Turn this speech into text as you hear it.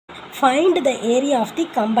Find the area of the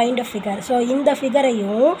combined figure. So இந்த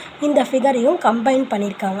ஃபிகரையும் combine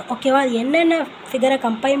பண்ணியிருக்காங்க. ஓகேவா, அது என்னென்ன ஃபிகரை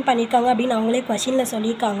கம்பைன் பண்ணியிருக்காங்க அப்படின்னு அவங்களே கொஷினில்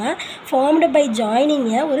சொல்லியிருக்காங்க. ஃபார்ம்டு பை ஜாயினிங்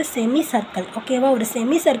ஒரு செமி சர்க்கிள். ஓகேவா, ஒரு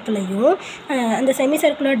செமி சர்க்கிளையும் அந்த செமி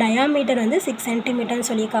சர்க்கிளோட டயாமீட்டர் வந்து 6 சென்டிமீட்டர்னு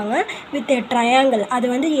சொல்லியிருக்காங்க. வித் ட்ரையாங்கிள், அது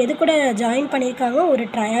வந்து எது கூட ஜாயின் பண்ணியிருக்காங்க, ஒரு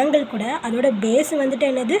ட்ரையாங்கிள் கூட. அதோட பேஸ் வந்துட்டு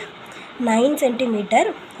என்னது 9 சென்டிமீட்டர்,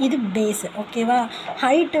 இது பேஸ். ஓகேவா,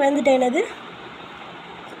 ஹைட் வந்துட்டு என்னது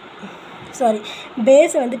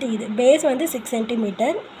பேஸ் வந்துட்டு இது பேஸ் வந்து 6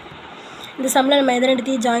 சென்டிமீட்டர். இந்த சம்மில் நம்ம எதை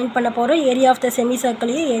ரெண்டுத்தையும் ஜாயின் பண்ண போகிறோம், area of the semi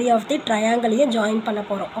சர்க்கிளையும் area of the ட்ரையாங்கிளையும் join பண்ண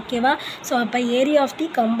போகிறோம். ஓகேவா, ஸோ அப்போ area of the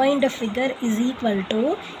combined figure is equal to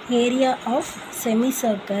area of semi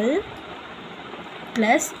circle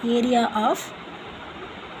plus area of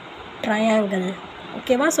triangle.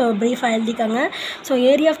 ஓகேவா, so ப்ரீஃபாக எழுதிக்காங்க. So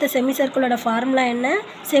area of the semi சர்க்கிளோட formula என்ன,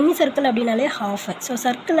 semi circle அப்படின்னாலே half. So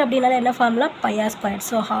circle அப்படின்னாலே என்ன formula, பையா square.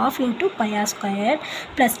 So ½ into பையா square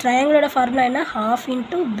plus ட்ரையாங்கிளோட formula என்ன, ½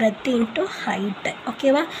 into breadth into height.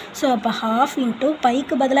 ஓகேவா, so அப்போ ½ into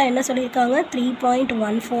bike பதிலாக என்ன சொல்லியிருக்காங்க,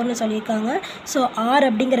 3.14ன்னு சொல்லியிருக்காங்க. ஸோ ஆர்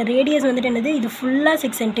அப்படிங்கிற ரேடியஸ் வந்துட்டு என்னது, இது ஃபுல்லாக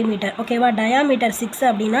 6 சென்டிமீட்டர். ஓகேவா, டயாமீட்டர் 6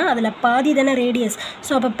 அப்படின்னா அதில் பாதி தானே ரேடியஸ்.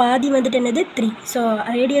 ஸோ அப்போ பாதி வந்துட்டு என்னது 3. ஸோ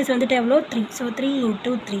ரேடியஸ் வந்துட்டு எவ்வளோ 3. So 3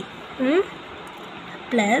 into 3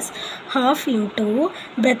 plus ½ into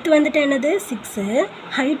breadth வந்துட்டு என்னது 6,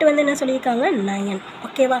 ஹைட் வந்து என்ன சொல்லியிருக்காங்க 9.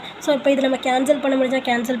 ஓகேவா, ஸோ இப்போ இதில் நம்ம கேன்சல் பண்ண முடிஞ்சால்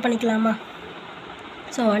கேன்சல் பண்ணிக்கலாமா.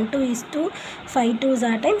 So 1 2 is 2, 5 2s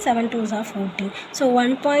are 10, 7 2s are 14. So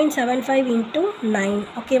 1.75 into 9.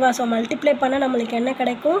 ஓகேவா, ஸோ மல்டிப்ளை பண்ணால் நம்மளுக்கு என்ன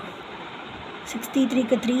கிடைக்கும்,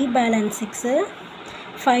 63க்கு 3 பேலன்ஸ் 6,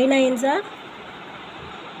 5 9s are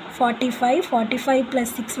 45, 45 plus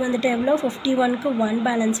 6 வந்துட்டு எவ்வளோ, 51க்கு 1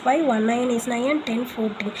 பேலன்ஸ் 5, 1 9 is 9 and 10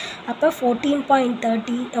 14. அப்போ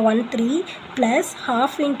 14.13 plus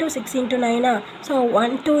 ½ into 6 into 9. So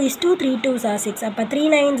 1 2 is 2, 3 2s are 6. அப்போ 3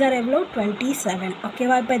 9s are எவ்வளோ 27.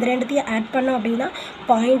 ஓகேவா, இப்போ இது ரெண்டுத்தையும் ஆட் பண்ணோம் அப்படின்னா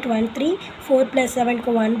 0.13, 4 +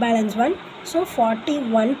 7க்கு 1 பேலன்ஸ் 1. ஸோ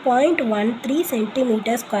 41.13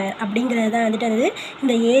 சென்டிமீட்டர் ஸ்கொயர் அப்படிங்கிறது தான் வந்துட்டு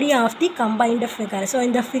இந்த area of the combined figure. So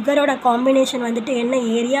இந்த ஃபிகரோட காம்பினேஷன் வந்துட்டு என்ன,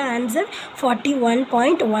 ஏரியா ஆன்சர்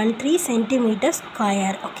 41.13 சென்டிமீட்டர்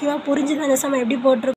ஸ்கொயர். ஓகேவா, புரிஞ்சுது அந்த சமயம் எப்படி போட்டிருக்கோம்.